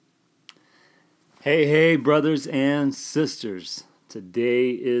Hey, hey, brothers and sisters. Today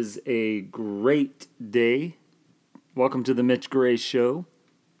is a great day. Welcome to the Mitch Gray Show.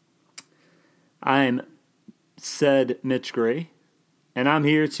 I'm said Mitch Gray, and I'm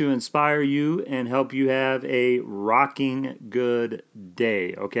here to inspire you and help you have a rocking good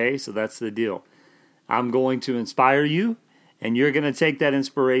day, okay? So that's the deal. I'm going to inspire you, and you're going to take that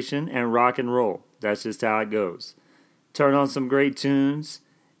inspiration and rock and roll. That's just how it goes. Turn on some great tunes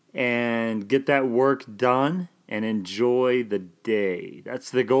and get that work done and enjoy the day. That's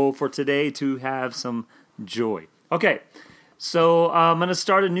the goal for today, to have some joy. Okay, so I'm going to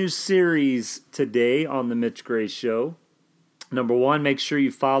start a new series today on the Mitch Gray Show. Number one, make sure you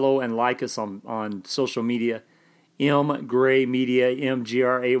follow and like us on social media. M Gray Media,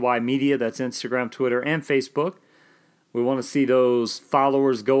 M-G-R-A-Y Media. That's Instagram, Twitter, and Facebook. We want to see those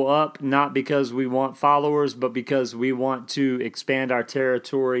followers go up, not because we want followers, but because we want to expand our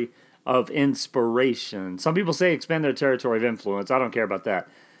territory of inspiration. Some people say expand their territory of influence. I don't care about that.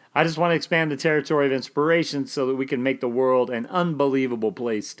 I just want to expand the territory of inspiration so that we can make the world an unbelievable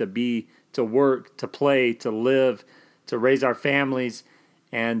place to be, to work, to play, to live, to raise our families.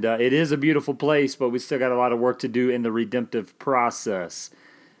 And it is a beautiful place, but we still got a lot of work to do in the redemptive process.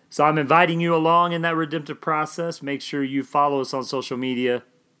 So I'm inviting you along in that redemptive process. Make sure you follow us on social media.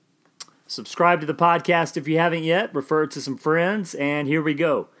 Subscribe to the podcast if you haven't yet. Refer it to some friends. And here we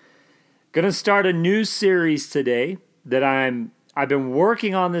go. Going to start a new series today that I've been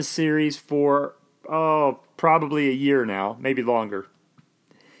working on this series for probably a year now, maybe longer.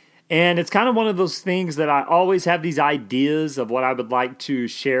 And it's kind of one of those things that I always have these ideas of what I would like to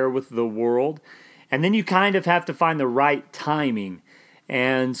share with the world. And then you kind of have to find the right timing.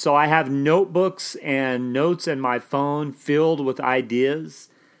 And so I have notebooks and notes in my phone filled with ideas.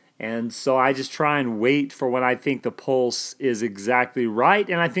 And so I just try and wait for when I think the pulse is exactly right.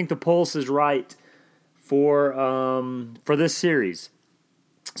 And I think the pulse is right for this series.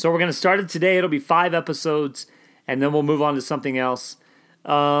 So we're going to start it today. It'll be 5 episodes, and then we'll move on to something else.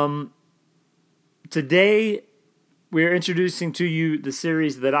 Today, we're introducing to you the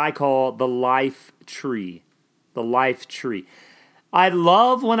series that I call The Life Tree. The Life Tree. I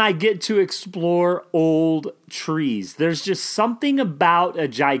love when I get to explore old trees. There's just something about a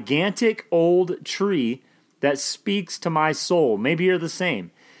gigantic old tree that speaks to my soul. Maybe you're the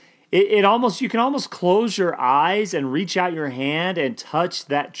same. You can almost close your eyes and reach out your hand and touch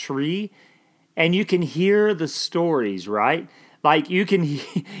that tree, and you can hear the stories, right? Like you can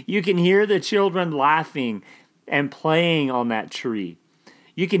hear the children laughing and playing on that tree.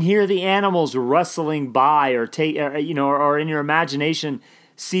 You can hear the animals rustling by, or in your imagination,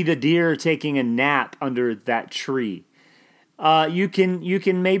 see the deer taking a nap under that tree. You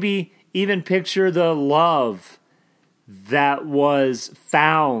can maybe even picture the love that was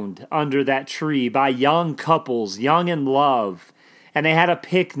found under that tree by young couples, young in love, and they had a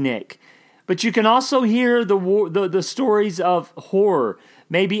picnic. But you can also hear the stories of horror,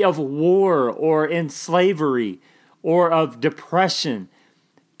 maybe of war or in slavery or of depression.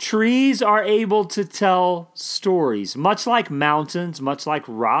 Trees are able to tell stories, much like mountains, much like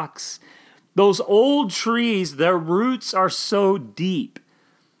rocks. Those old trees, their roots are so deep,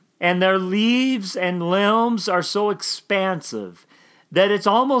 and their leaves and limbs are so expansive that it's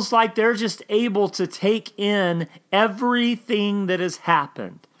almost like they're just able to take in everything that has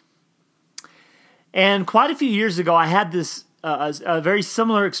happened. And quite a few years ago, I had this a very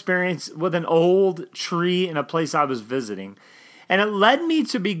similar experience with an old tree in a place I was visiting. And it led me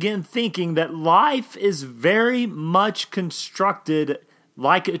to begin thinking that life is very much constructed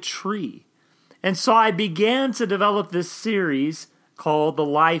like a tree. And so I began to develop this series called The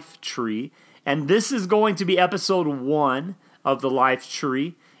Life Tree. And this is going to be episode 1 of The Life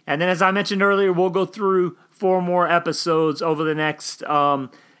Tree. And then, as I mentioned earlier, we'll go through 4 more episodes over the next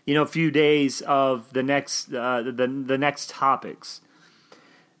few days of the next topics.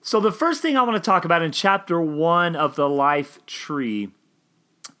 So the first thing I want to talk about in chapter 1 of the Life Tree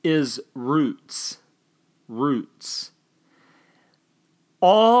is roots. Roots.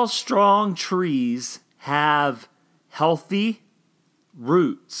 All strong trees have healthy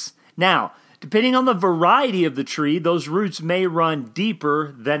roots. Now, depending on the variety of the tree, those roots may run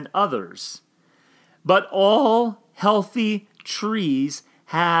deeper than others. But all healthy trees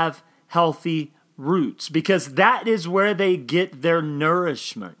have healthy roots, because that is where they get their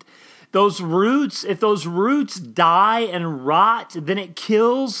nourishment. Those roots, if those roots die and rot, then it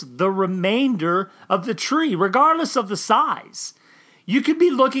kills the remainder of the tree, regardless of the size. You could be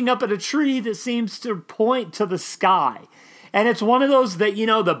looking up at a tree that seems to point to the sky, and it's one of those that,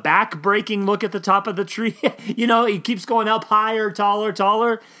 the back-breaking look at the top of the tree, it keeps going up higher, taller,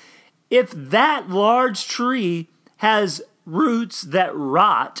 taller. if that large tree has roots that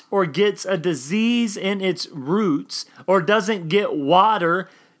rot or gets a disease in its roots or doesn't get water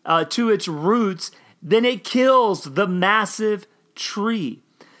to its roots, then it kills the massive tree.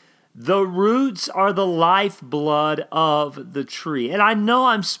 The roots are the lifeblood of the tree. And I know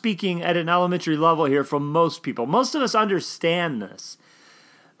I'm speaking at an elementary level here for most people. Most of us understand this.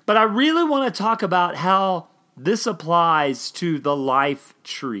 But I really want to talk about how this applies to the life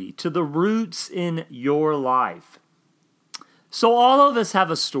tree, to the roots in your life. So all of us have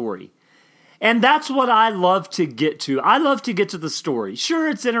a story. And that's what I love to get to. I love to get to the story. Sure,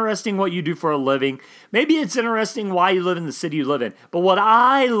 it's interesting what you do for a living. Maybe it's interesting why you live in the city you live in. But what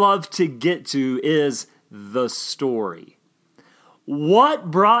I love to get to is the story. What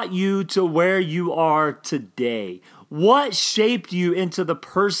brought you to where you are today? What shaped you into the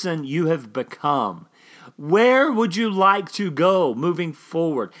person you have become? Where would you like to go moving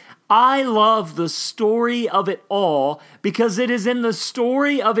forward? I love the story of it all because it is in the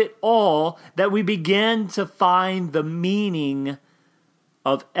story of it all that we begin to find the meaning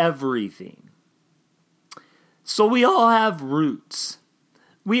of everything. So we all have roots.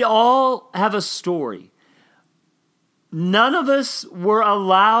 We all have a story. None of us were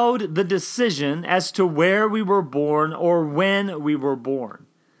allowed the decision as to where we were born or when we were born.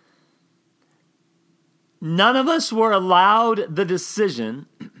 None of us were allowed the decision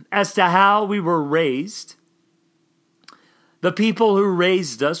as to how we were raised. The people who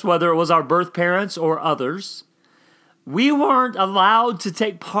raised us, whether it was our birth parents or others, we weren't allowed to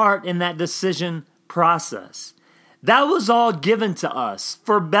take part in that decision process. That was all given to us,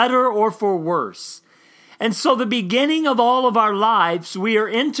 for better or for worse. And so the beginning of all of our lives, we are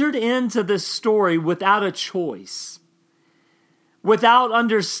entered into this story without a choice, without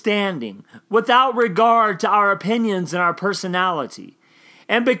understanding, without regard to our opinions and our personality.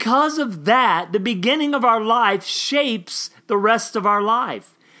 And because of that, the beginning of our life shapes the rest of our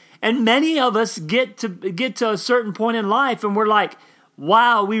life. And many of us get to a certain point in life and we're like,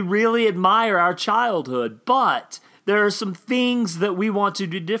 wow, we really admire our childhood, but there are some things that we want to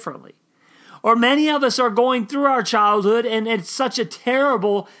do differently. Or many of us are going through our childhood and it's such a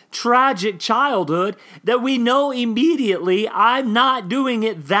terrible, tragic childhood that we know immediately, I'm not doing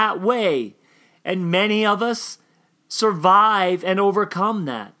it that way. And many of us survive and overcome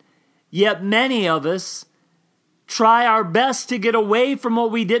that. Yet many of us try our best to get away from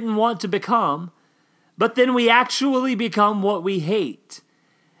what we didn't want to become, but then we actually become what we hate.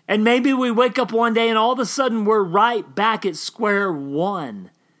 And maybe we wake up one day and all of a sudden we're right back at square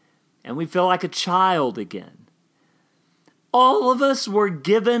one. And we feel like a child again. All of us were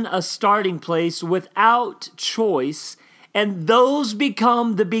given a starting place without choice, and those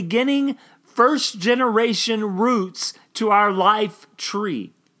become the beginning first generation roots to our life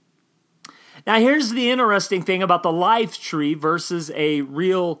tree. Now here's the interesting thing about the life tree versus a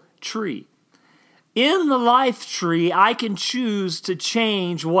real tree. In the life tree, I can choose to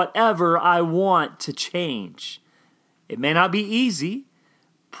change whatever I want to change. It may not be easy,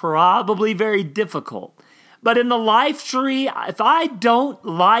 probably very difficult. But in the life tree, if I don't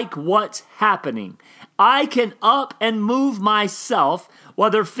like what's happening, I can up and move myself,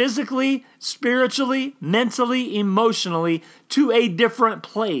 whether physically, spiritually, mentally, emotionally, to a different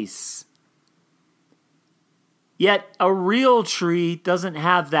place. Yet a real tree doesn't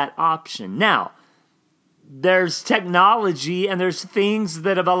have that option. Now, there's technology and there's things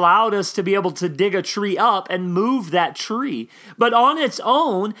that have allowed us to be able to dig a tree up and move that tree. But on its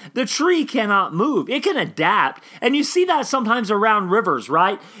own, the tree cannot move. It can adapt. And you see that sometimes around rivers,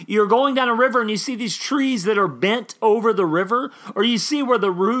 right? You're going down a river and you see these trees that are bent over the river, or you see where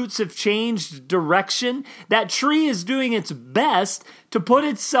the roots have changed direction. That tree is doing its best to put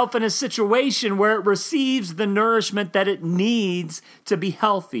itself in a situation where it receives the nourishment that it needs to be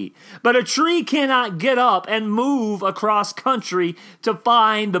healthy. But a tree cannot get up and move across country to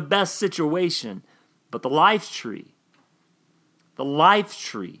find the best situation. But the life tree,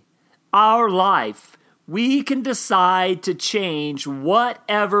 our life, we can decide to change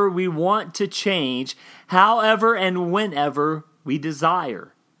whatever we want to change, however and whenever we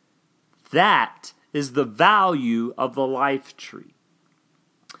desire. That is the value of the life tree.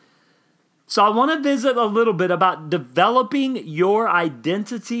 So I want to visit a little bit about developing your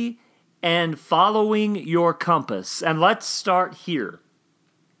identity and following your compass. And let's start here.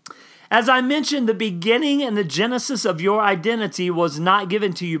 As I mentioned, the beginning and the genesis of your identity was not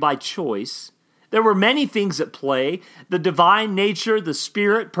given to you by choice. There were many things at play: the divine nature, the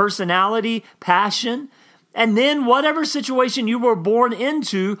spirit, personality, passion. And then whatever situation you were born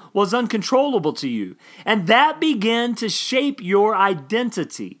into was uncontrollable to you. And that began to shape your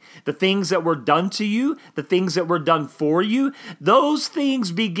identity. The things that were done to you, the things that were done for you, those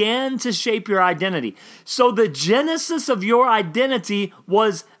things began to shape your identity. So the genesis of your identity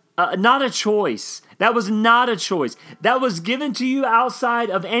was not a choice. That was not a choice. That was given to you outside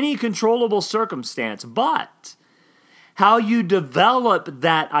of any controllable circumstance. But how you develop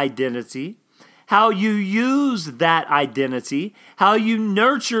that identity, how you use that identity, how you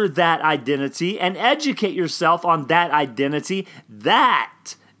nurture that identity and educate yourself on that identity,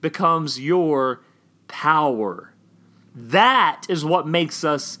 that becomes your power. That is what makes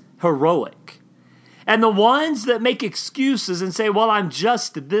us heroic. And the ones that make excuses and say, well, I'm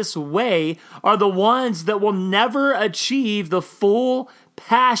just this way, are the ones that will never achieve the full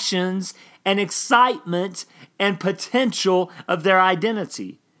passions and excitement and potential of their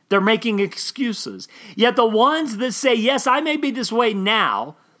identity. They're making excuses. Yet the ones that say, yes, I may be this way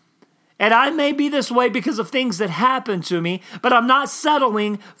now, and I may be this way because of things that happened to me, but I'm not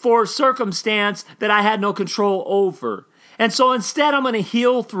settling for a circumstance that I had no control over. And so instead, I'm going to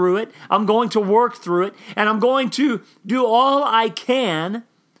heal through it. I'm going to work through it, and I'm going to do all I can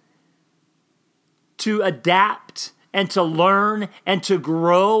to adapt and to learn and to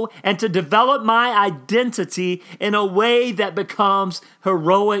grow and to develop my identity in a way that becomes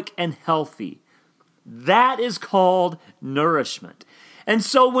heroic and healthy. That is called nourishment. And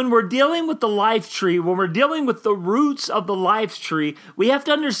so when we're dealing with the life tree, when we're dealing with the roots of the life tree, we have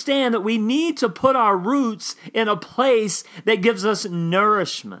to understand that we need to put our roots in a place that gives us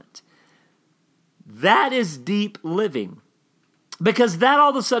nourishment. That is deep living, because that all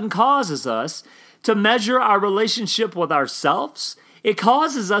of a sudden causes us to measure our relationship with ourselves. It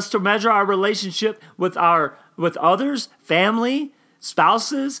causes us to measure our relationship with others, family,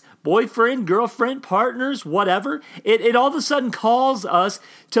 spouses, boyfriend, girlfriend, partners, whatever. It all of a sudden calls us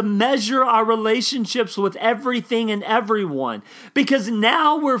to measure our relationships with everything and everyone, because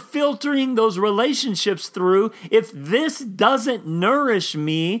now we're filtering those relationships through. If this doesn't nourish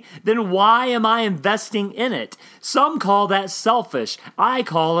me, then why am I investing in it? Some call that selfish. I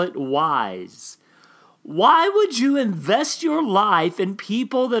call it wise. Why would you invest your life in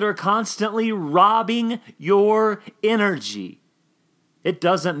people that are constantly robbing your energy? It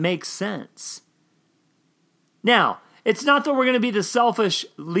doesn't make sense. Now, it's not that we're going to be the selfish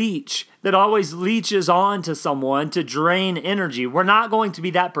leech that always leeches on to someone to drain energy. We're not going to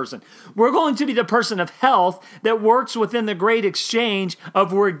be that person. We're going to be the person of health that works within the great exchange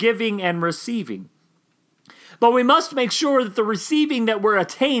of we're giving and receiving. But we must make sure that the receiving that we're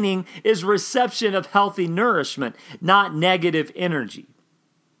attaining is reception of healthy nourishment, not negative energy.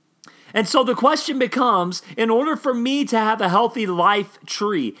 And so the question becomes, in order for me to have a healthy life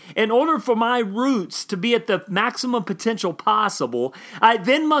tree, in order for my roots to be at the maximum potential possible, I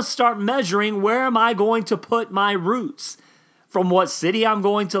then must start measuring, where am I going to put my roots? From what city I'm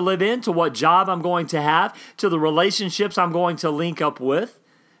going to live in, to what job I'm going to have, to the relationships I'm going to link up with,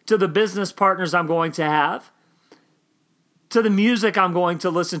 to the business partners I'm going to have, to the music I'm going to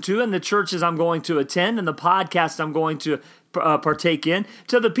listen to, and the churches I'm going to attend, and the podcast I'm going to partake in,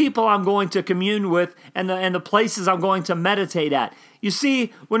 to the people I'm going to commune with, and the places I'm going to meditate at. You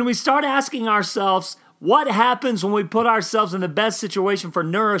see, when we start asking ourselves, what happens when we put ourselves in the best situation for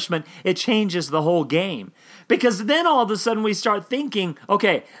nourishment, it changes the whole game. Because then all of a sudden we start thinking,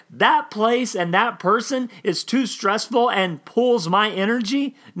 okay, that place and that person is too stressful and pulls my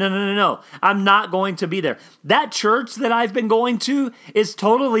energy. No. I'm not going to be there. That church that I've been going to is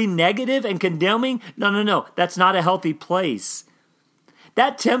totally negative and condemning. No. That's not a healthy place.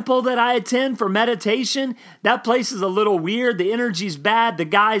 That temple that I attend for meditation, that place is a little weird. The energy's bad. The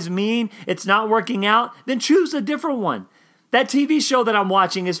guy's mean. It's not working out. Then choose a different one. That TV show that I'm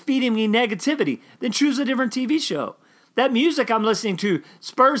watching is feeding me negativity. Then choose a different TV show. That music I'm listening to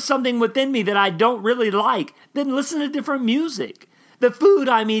spurs something within me that I don't really like. Then listen to different music. The food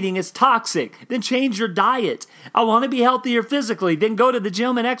I'm eating is toxic. Then change your diet. I want to be healthier physically. Then go to the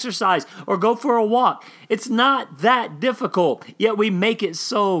gym and exercise or go for a walk. It's not that difficult, yet we make it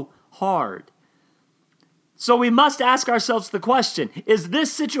so hard. So we must ask ourselves the question, is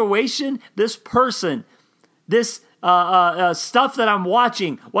this situation, this person, this stuff that I'm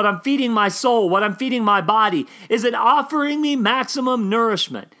watching, what I'm feeding my soul, what I'm feeding my body, is it offering me maximum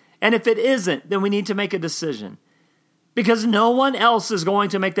nourishment? And if it isn't, then we need to make a decision. Because no one else is going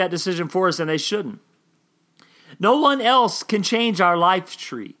to make that decision for us, and they shouldn't. No one else can change our life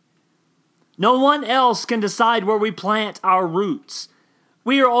tree. No one else can decide where we plant our roots.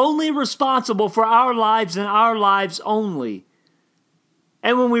 We are only responsible for our lives and our lives only.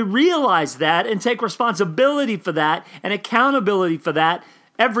 And when we realize that and take responsibility for that and accountability for that,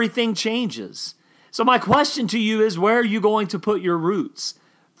 everything changes. So my question to you is, where are you going to put your roots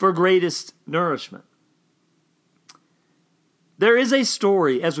for greatest nourishment? There is a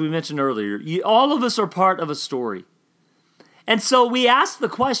story, as we mentioned earlier. All of us are part of a story. And so we ask the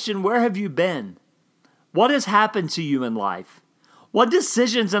question, where have you been? What has happened to you in life? What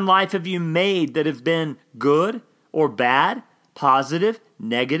decisions in life have you made that have been good or bad, positive,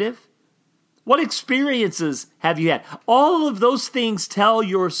 negative? What experiences have you had? All of those things tell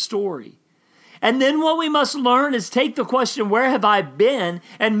your story. And then what we must learn is take the question, where have I been,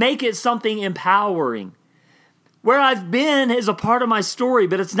 and make it something empowering. Where I've been is a part of my story,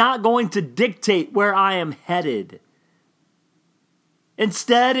 but it's not going to dictate where I am headed.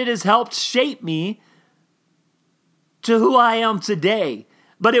 Instead, it has helped shape me to who I am today,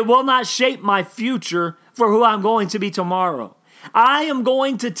 but it will not shape my future for who I'm going to be tomorrow. I am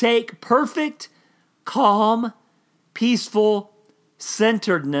going to take perfect, calm, peaceful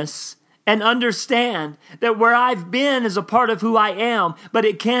centeredness and understand that where I've been is a part of who I am, but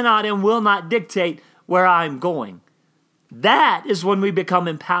it cannot and will not dictate where I'm going. That is when we become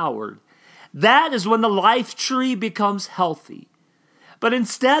empowered. That is when the life tree becomes healthy. But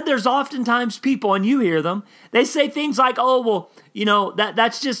instead, there's oftentimes people, and you hear them, they say things like, oh, well,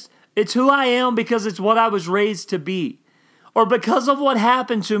 that's just, it's who I am because it's what I was raised to be. Or because of what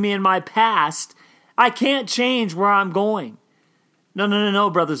happened to me in my past, I can't change where I'm going. No,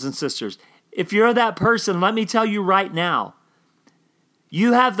 brothers and sisters. If you're that person, let me tell you right now,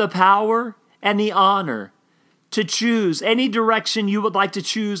 you have the power and the honor to choose any direction you would like to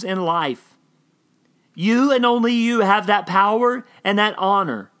choose in life. You and only you have that power and that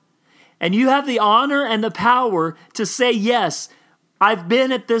honor. And you have the honor and the power to say, yes, I've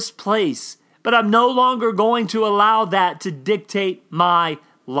been at this place, but I'm no longer going to allow that to dictate my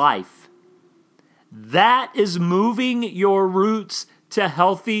life. That is moving your roots to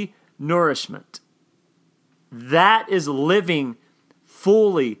healthy nourishment. That is living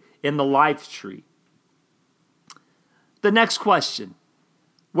fully in the life tree. The next question,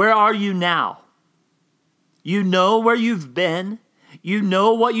 where are you now? You know where you've been. You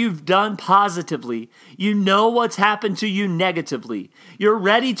know what you've done positively. You know what's happened to you negatively. You're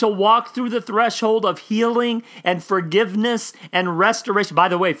ready to walk through the threshold of healing and forgiveness and restoration. By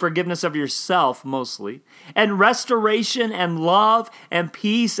the way, forgiveness of yourself mostly. And restoration and love and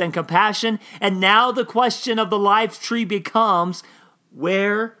peace and compassion. And now the question of the life tree becomes,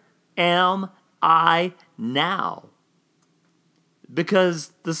 where am I now?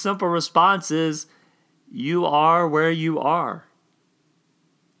 Because the simple response is, you are where you are.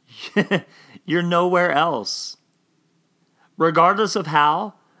 You're nowhere else. Regardless of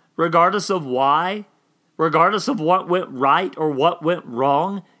how, regardless of why, regardless of what went right or what went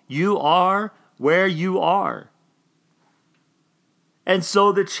wrong, you are where you are. And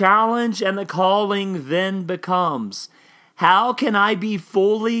so the challenge and the calling then becomes, how can I be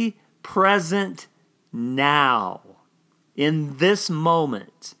fully present now, in this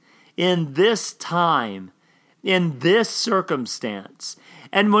moment, in this time, in this circumstance?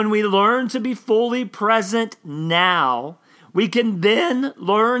 And when we learn to be fully present now, we can then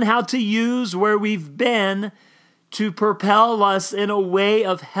learn how to use where we've been to propel us in a way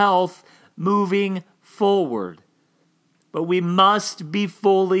of health moving forward. But we must be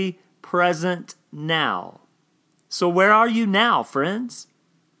fully present now. So where are you now, friends?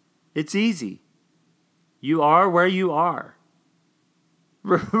 It's easy. You are where you are.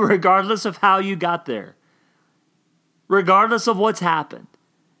 Regardless of how you got there. Regardless of what's happened.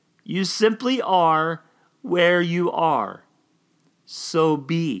 You simply are where you are. So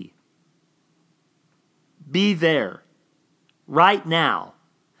be. Be there. Right now.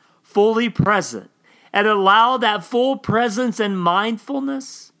 Fully present. And allow that full presence and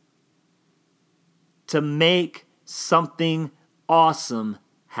mindfulness to make something awesome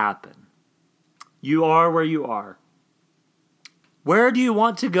happen. You are where you are. Where do you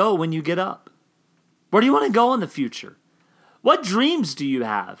want to go when you get up? Where do you want to go in the future? What dreams do you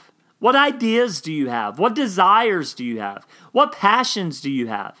have? What ideas do you have? What desires do you have? What passions do you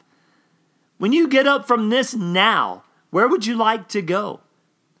have? When you get up from this now, where would you like to go?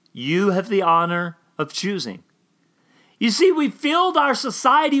 You have the honor of choosing. You see, we filled our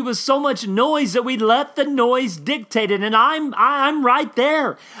society with so much noise that we let the noise dictate it. And I'm right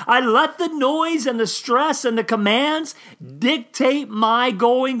there. I let the noise and the stress and the commands dictate my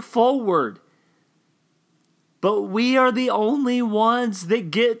going forward. But we are the only ones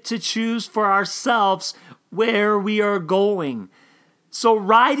that get to choose for ourselves where we are going. So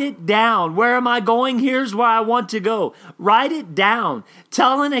write it down. Where am I going? Here's where I want to go. Write it down.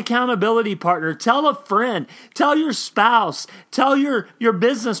 Tell an accountability partner. Tell a friend. Tell your spouse. Tell your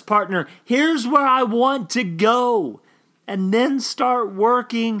business partner. Here's where I want to go. And then start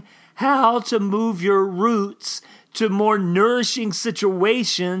working how to move your roots to more nourishing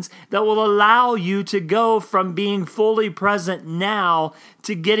situations that will allow you to go from being fully present now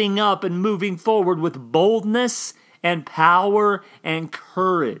to getting up and moving forward with boldness and power and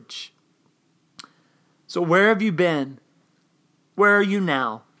courage. So where have you been? Where are you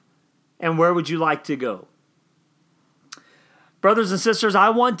now? And where would you like to go? Brothers and sisters, I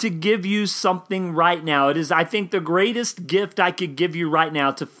want to give you something right now. It is, I think, the greatest gift I could give you right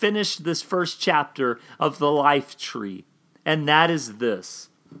now to finish this first chapter of the life tree. And that is this.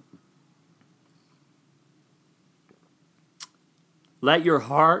 Let your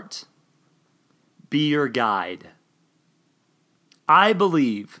heart be your guide. I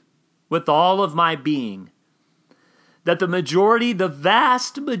believe with all of my being that the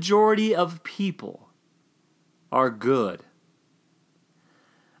vast majority of people are good.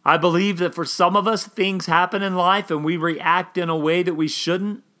 I believe that for some of us, things happen in life and we react in a way that we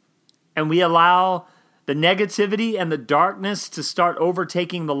shouldn't, and we allow the negativity and the darkness to start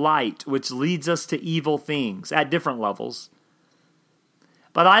overtaking the light, which leads us to evil things at different levels.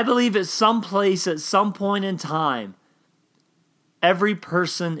 But I believe at some place, at some point in time, every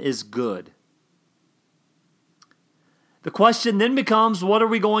person is good. The question then becomes, what are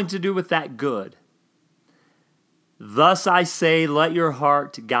we going to do with that good? Thus I say, let your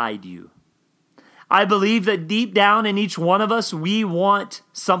heart guide you. I believe that deep down in each one of us, we want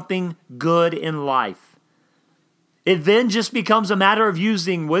something good in life. It then just becomes a matter of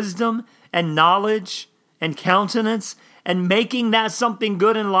using wisdom and knowledge and countenance and making that something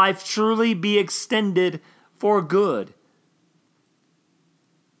good in life truly be extended for good.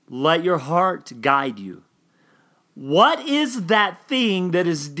 Let your heart guide you. What is that thing that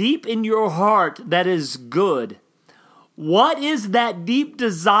is deep in your heart that is good? What is that deep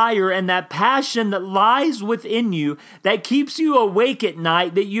desire and that passion that lies within you that keeps you awake at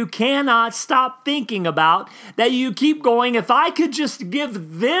night, that you cannot stop thinking about, that you keep going, if I could just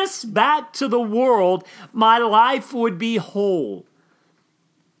give this back to the world, my life would be whole?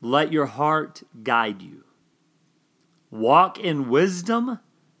 Let your heart guide you. Walk in wisdom.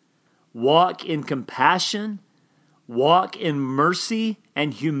 Walk in compassion, walk in mercy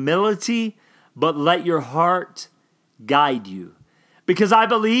and humility, but let your heart guide you. Because I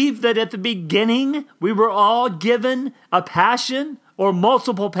believe that at the beginning, we were all given a passion or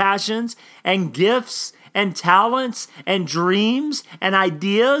multiple passions and gifts and talents and dreams and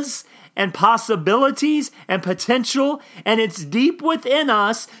ideas and possibilities and potential, and it's deep within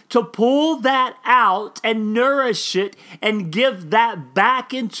us to pull that out and nourish it and give that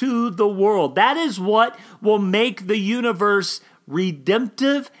back into the world. That is what will make the universe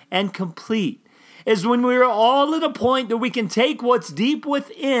redemptive and complete, is when we're all at a point that we can take what's deep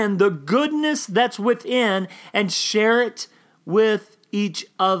within, the goodness that's within, and share it with each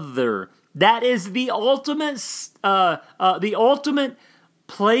other. That is the ultimate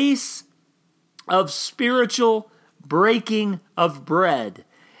place of spiritual breaking of bread,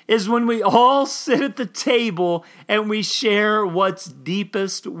 is when we all sit at the table and we share what's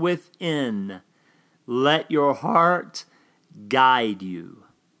deepest within. Let your heart guide you.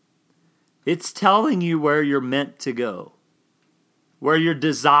 It's telling you where you're meant to go, where you're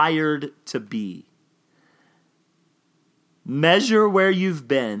desired to be. Measure where you've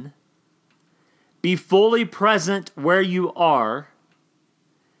been. Be fully present where you are.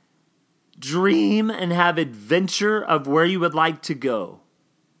 Dream and have adventure of where you would like to go.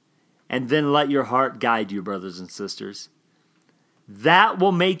 And then let your heart guide you, brothers and sisters. That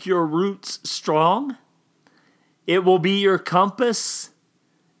will make your roots strong. It will be your compass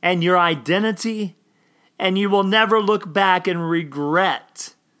and your identity. And you will never look back and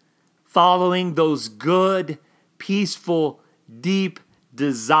regret following those good, peaceful, deep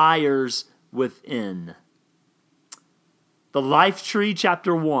desires within. The Life Tree,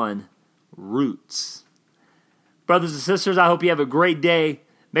 Chapter 1. Roots. Brothers and sisters, I hope you have a great day.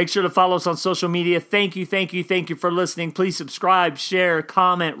 Make sure to follow us on social media. Thank you for listening. Please subscribe, share,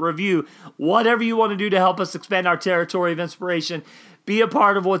 comment, review, whatever you want to do to help us expand our territory of inspiration. Be a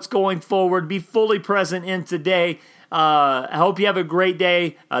part of what's going forward. Be fully present in today. I hope you have a great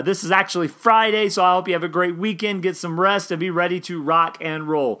day. This is actually Friday, so I hope you have a great weekend. Get some rest and be ready to rock and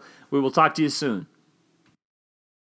roll. We will talk to you soon.